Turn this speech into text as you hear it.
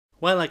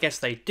Well, I guess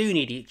they do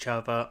need each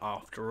other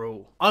after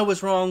all. I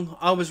was wrong,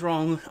 I was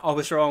wrong, I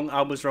was wrong,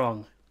 I was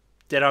wrong.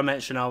 Did I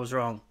mention I was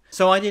wrong?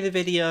 So I did a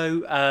video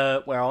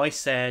where I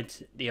said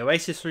the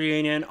Oasis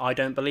reunion, I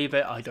don't believe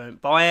it, I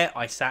don't buy it.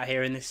 I sat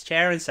here in this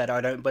chair and said I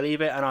don't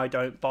believe it and I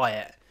don't buy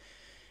it.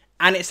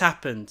 And it's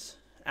happened.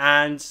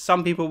 And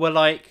some people were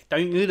like,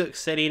 don't you look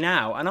silly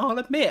now? And I'll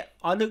admit,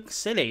 I look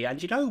silly.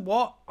 And you know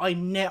what?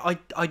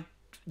 I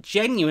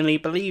genuinely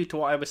believed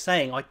what I was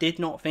saying. I did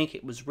not think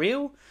it was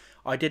real.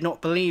 I did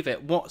not believe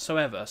it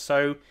whatsoever.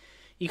 So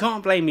you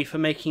can't blame me for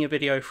making a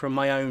video from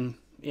my own,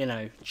 you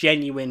know,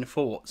 genuine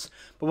thoughts.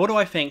 But what do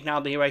I think now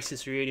the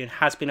Oasis reunion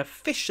has been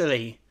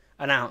officially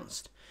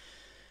announced?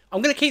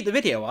 I'm going to keep the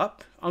video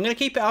up. I'm going to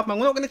keep it up. I'm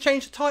not going to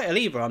change the title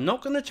either. I'm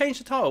not going to change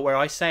the title where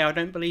I say I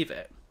don't believe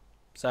it.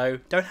 So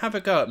don't have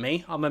a go at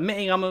me. I'm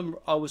admitting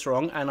I was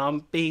wrong and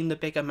I'm being the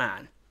bigger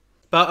man.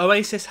 But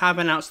Oasis have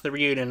announced the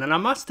reunion, and I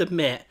must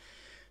admit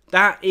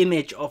that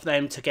image of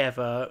them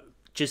together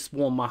just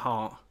warmed my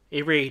heart.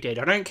 It really did.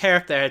 I don't care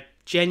if they're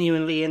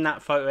genuinely in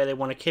that photo they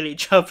want to kill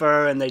each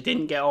other and they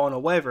didn't get on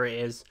or whatever it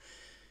is.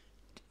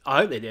 I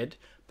hope they did.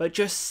 But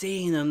just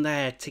seeing them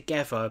there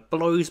together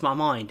blows my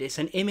mind. It's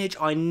an image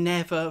I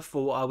never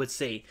thought I would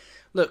see.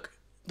 Look,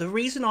 the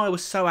reason I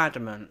was so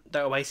adamant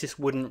that Oasis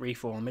wouldn't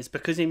reform is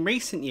because in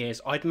recent years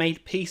I'd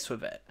made peace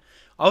with it.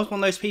 I was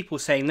one of those people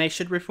saying they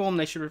should reform,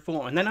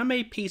 and then I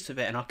made peace with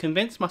it and I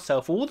convinced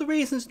myself all the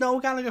reasons Noel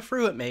Gallagher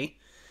threw at me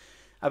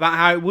about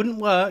how it wouldn't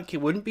work,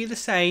 it wouldn't be the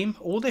same,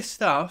 all this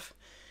stuff,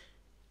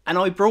 and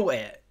I brought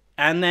it.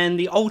 And then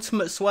the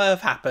ultimate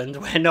swerve happened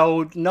when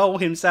Noel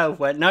himself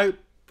went, nope,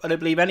 I don't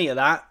believe any of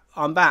that,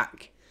 I'm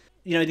back.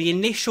 You know, the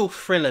initial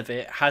thrill of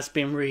it has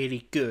been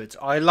really good.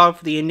 I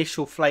love the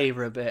initial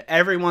flavour of it.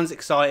 Everyone's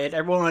excited.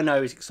 Everyone I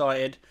know is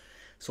excited.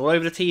 It's all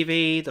over the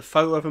TV, the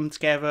photo of them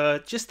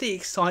together, just the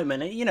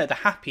excitement, you know, the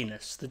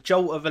happiness, the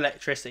jolt of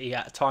electricity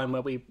at a time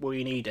where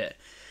we need it.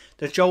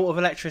 The jolt of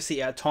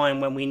electricity at a time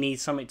when we need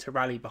something to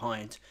rally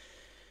behind.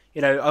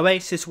 You know,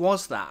 Oasis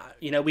was that.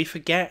 You know, we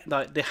forget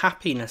like the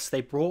happiness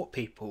they brought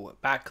people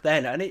back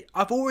then. And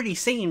I've already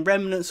seen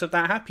remnants of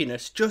that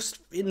happiness just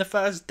in the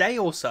first day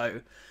or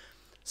so.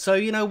 So,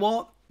 you know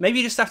what? Maybe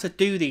you just have to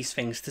do these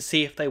things to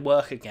see if they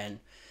work again.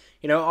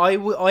 You know,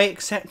 I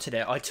accepted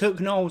it. I took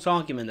Noel's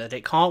argument that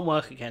it can't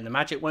work again. The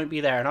magic won't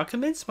be there. And I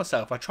convinced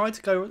myself. I tried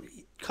to go,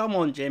 come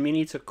on, Jim, you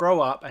need to grow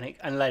up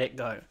and let it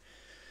go.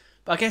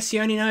 But I guess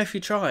you only know if you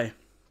try.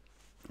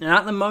 And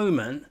at the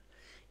moment,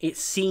 it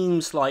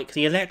seems like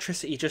the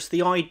electricity, just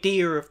the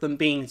idea of them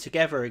being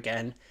together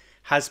again,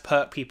 has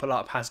perked people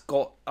up, has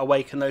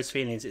awakened those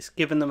feelings. It's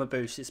given them a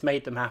boost. It's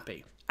made them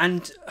happy.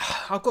 And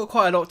I've got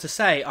quite a lot to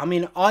say. I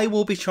mean, I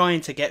will be trying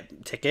to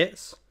get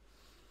tickets.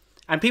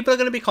 And people are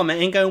going to be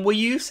commenting going, well,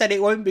 you said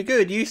it won't be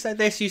good. You said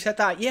this, you said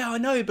that. Yeah, I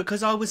know,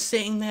 because I was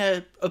sitting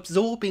there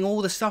absorbing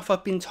all the stuff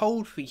I've been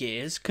told for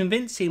years,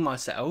 convincing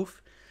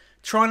myself,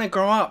 trying to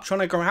grow up,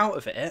 trying to grow out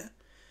of it.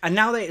 And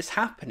now that it's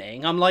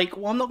happening, I'm like,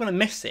 well, I'm not going to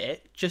miss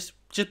it just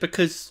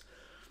because,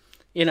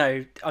 you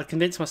know, I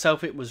convinced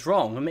myself it was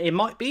wrong. I mean, it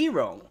might be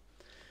wrong.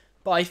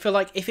 But I feel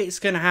like if it's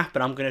going to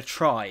happen, I'm going to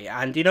try.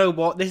 And you know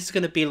what? This is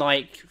going to be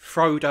like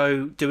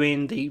Frodo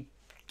doing the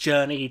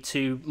journey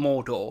to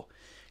Mordor.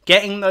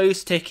 Getting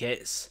those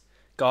tickets,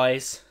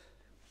 guys.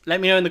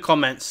 Let me know in the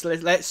comments.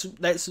 Let's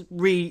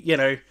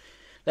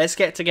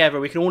get together.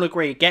 We can all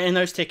agree. Getting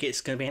those tickets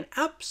is going to be an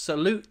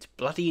absolute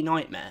bloody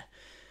nightmare.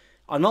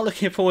 I'm not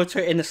looking forward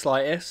to it in the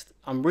slightest.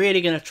 I'm really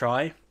going to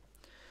try.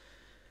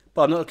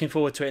 But I'm not looking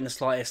forward to it in the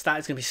slightest. That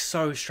is going to be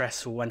so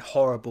stressful and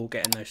horrible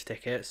getting those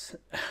tickets.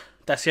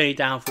 That's the only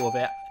downfall of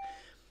it.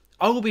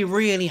 I will be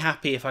really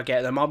happy if I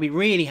get them. I'll be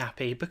really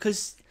happy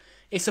because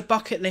it's a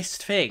bucket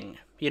list thing,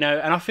 you know.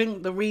 And I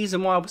think the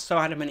reason why I was so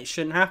adamant it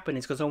shouldn't happen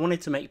is because I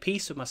wanted to make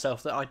peace with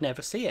myself that I'd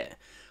never see it.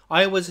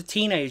 I was a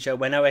teenager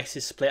when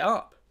Oasis split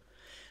up.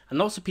 And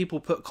lots of people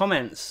put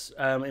comments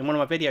in one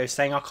of my videos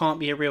saying I can't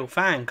be a real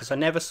fan because I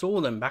never saw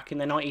them back in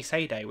the 90s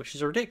heyday, which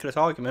is a ridiculous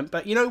argument.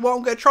 But you know what?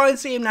 I'm going to try and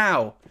see him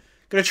now. I'm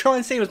going to try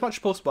and see him as much as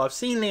possible. I've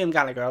seen Liam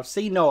Gallagher. I've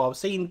seen Noel. I've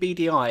seen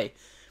BDI.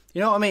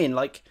 You know what I mean?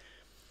 Like,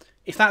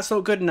 if that's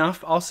not good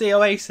enough, I'll see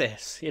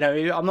Oasis. You know,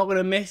 I'm not going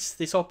to miss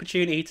this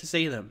opportunity to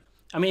see them.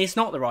 I mean, it's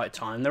not the right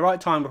time. The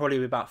right time would probably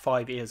be about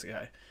 5 years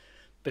ago.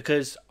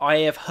 Because I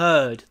have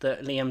heard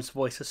that Liam's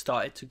voice has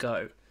started to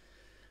go.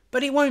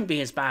 But it won't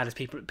be as bad as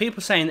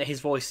people saying that his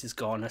voice is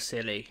gone are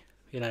silly.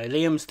 You know,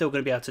 Liam's still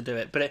going to be able to do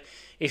it. But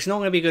it's not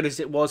going to be good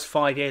as it was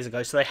 5 years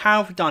ago. So they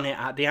have done it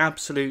at the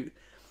absolute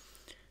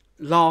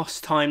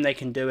last time they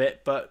can do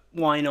it. But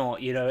why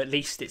not? You know, at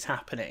least it's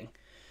happening.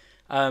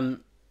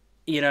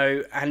 You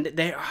know,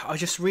 and I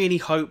just really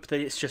hope that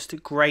it's just a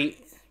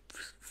great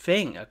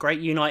thing, a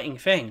great uniting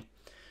thing.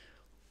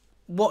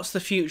 What's the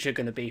future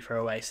going to be for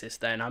Oasis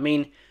then? I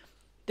mean,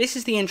 this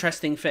is the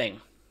interesting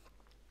thing.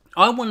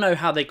 I want to know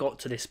how they got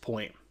to this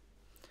point.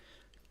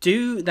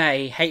 Do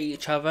they hate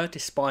each other,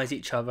 despise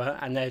each other,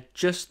 and they're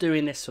just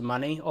doing this for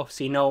money?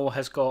 Obviously, Noel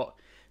has got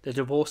the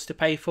divorce to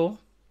pay for.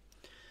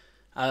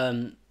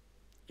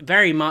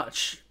 Very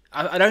much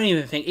I don't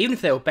even think, even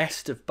if they were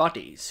best of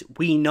buddies,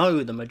 we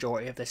know the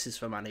majority of this is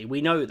for money. We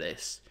know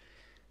this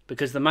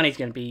because the money's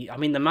going to be, I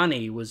mean, the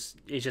money is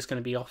just going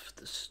to be off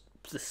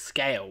the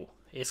scale.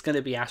 It's going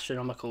to be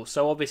astronomical.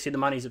 So obviously the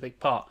money's a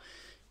big part.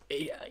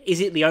 Is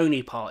it the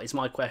only part is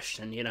my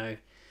question, you know.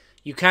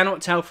 You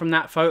cannot tell from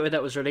that photo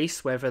that was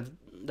released whether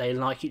they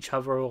like each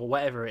other or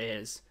whatever it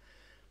is.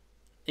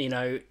 You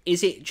know,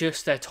 is it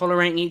just they're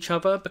tolerating each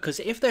other? Because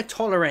if they're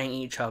tolerating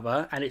each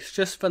other and it's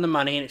just for the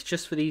money and it's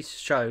just for these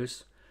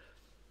shows,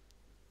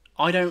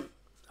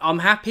 I'm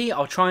happy,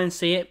 I'll try and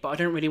see it, but I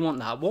don't really want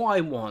that. What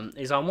I want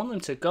is I want them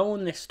to go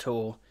on this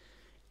tour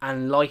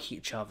and like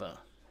each other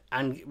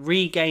and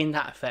regain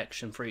that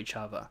affection for each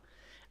other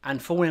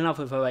and fall in love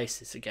with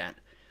Oasis again.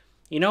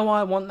 You know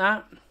why I want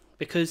that?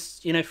 Because,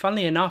 you know,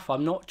 funnily enough,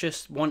 I'm not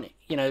just like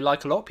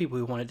a lot of people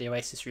who wanted the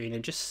Oasis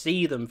reunion, just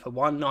see them for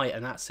one night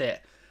and that's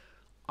it.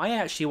 I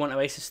actually want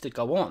Oasis to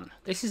go on.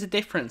 This is a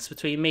difference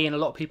between me and a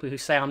lot of people who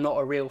say I'm not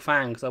a real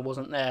fan because I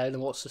wasn't there in the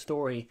What's the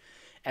Story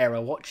era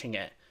watching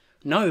it.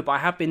 No, but I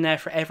have been there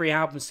for every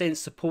album since,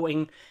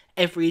 supporting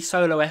every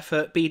solo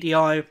effort,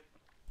 BDI,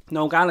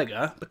 Noel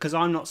Gallagher, because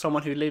I'm not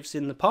someone who lives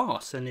in the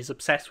past and is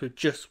obsessed with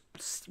just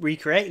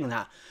recreating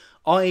that.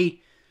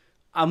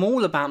 I'm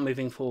all about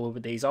moving forward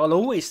with these. I'll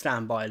always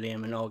stand by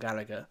Liam and Noel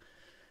Gallagher.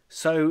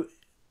 So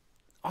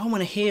I want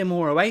to hear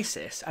more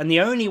Oasis. And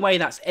the only way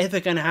that's ever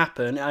going to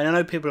happen, and I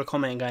know people are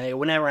commenting going, it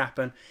will never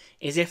happen,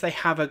 is if they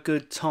have a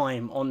good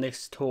time on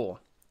this tour.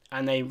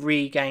 And they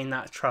regain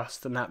that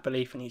trust and that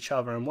belief in each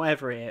other and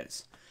whatever it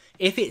is.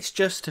 If it's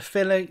just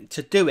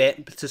to do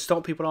it, to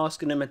stop people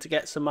asking them and to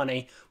get some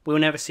money, we'll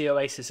never see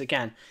Oasis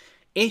again.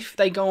 If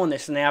they go on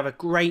this and they have a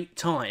great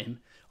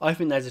time, I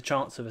think there's a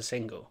chance of a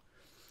single.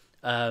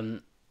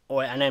 And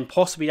then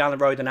possibly down the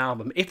road an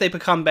album. If they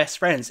become best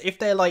friends, if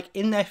they're like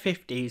in their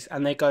 50s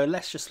and they go,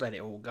 let's just let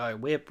it all go.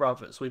 We're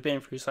brothers. We've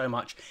been through so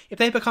much. If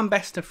they become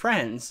best of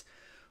friends,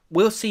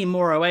 we'll see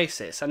more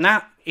Oasis, and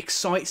that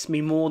excites me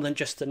more than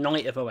just the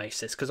night of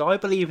Oasis, because I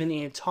believe in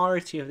the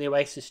entirety of the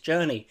Oasis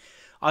journey.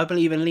 I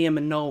believe in Liam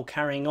and Noel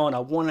carrying on. I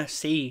want to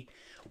see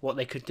what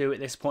they could do at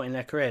this point in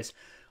their careers.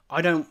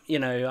 I'm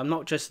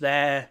not just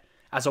there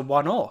as a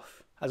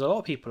one-off, as a lot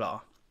of people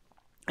are.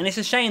 And it's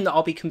a shame that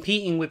I'll be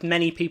competing with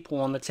many people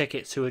on the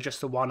tickets who are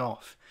just a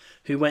one-off,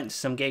 who went to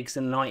some gigs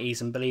in the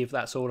 90s and believe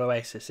that's all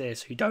Oasis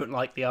is, who don't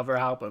like the other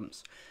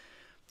albums.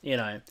 You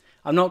know,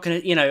 I'm not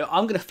going to,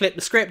 I'm going to flip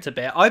the script a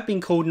bit. I've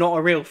been called not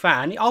a real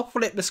fan. I'll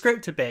flip the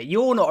script a bit.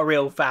 You're not a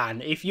real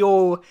fan. If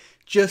you're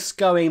just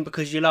going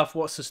because you love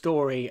What's the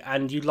Story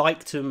and you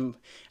liked them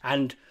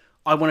and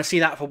I want to see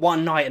that for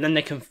one night and then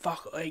they can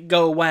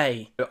go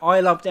away. I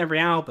loved every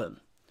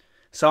album.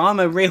 So I'm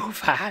a real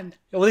fan.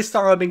 Well, this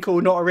time I've been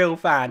called not a real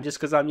fan just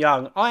because I'm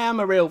young. I am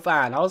a real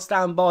fan. I'll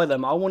stand by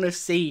them. I want to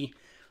see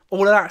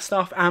all of that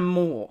stuff and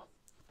more.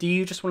 Do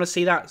you just want to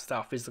see that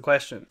stuff is the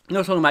question. I'm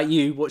not talking about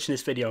you watching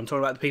this video. I'm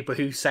talking about the people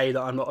who say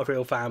that I'm not a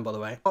real fan, by the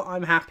way.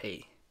 I'm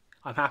happy.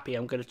 I'm happy.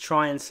 I'm going to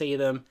try and see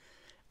them.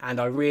 And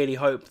I really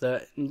hope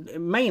that,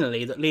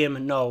 mainly, that Liam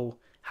and Noel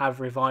have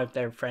revived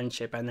their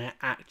friendship and they're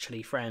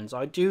actually friends.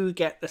 I do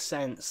get the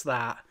sense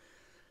that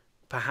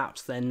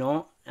perhaps they're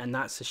not. And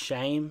that's a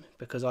shame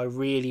because I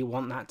really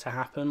want that to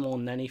happen more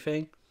than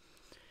anything.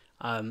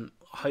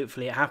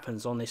 Hopefully it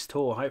happens on this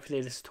tour.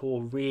 Hopefully this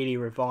tour really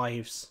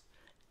revives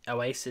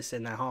Oasis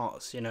in their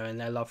hearts, and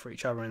their love for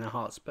each other in their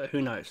hearts, but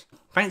who knows.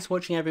 Thanks for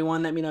watching,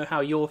 everyone. Let me know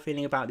how you're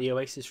feeling about the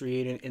Oasis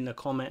reunion in the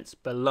comments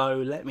below.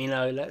 Let me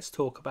know, let's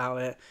talk about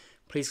it.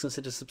 Please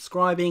consider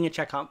subscribing and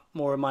check out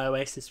more of my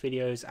Oasis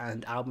videos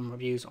and album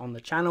reviews on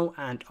the channel,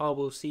 and I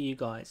will see you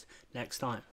guys next time.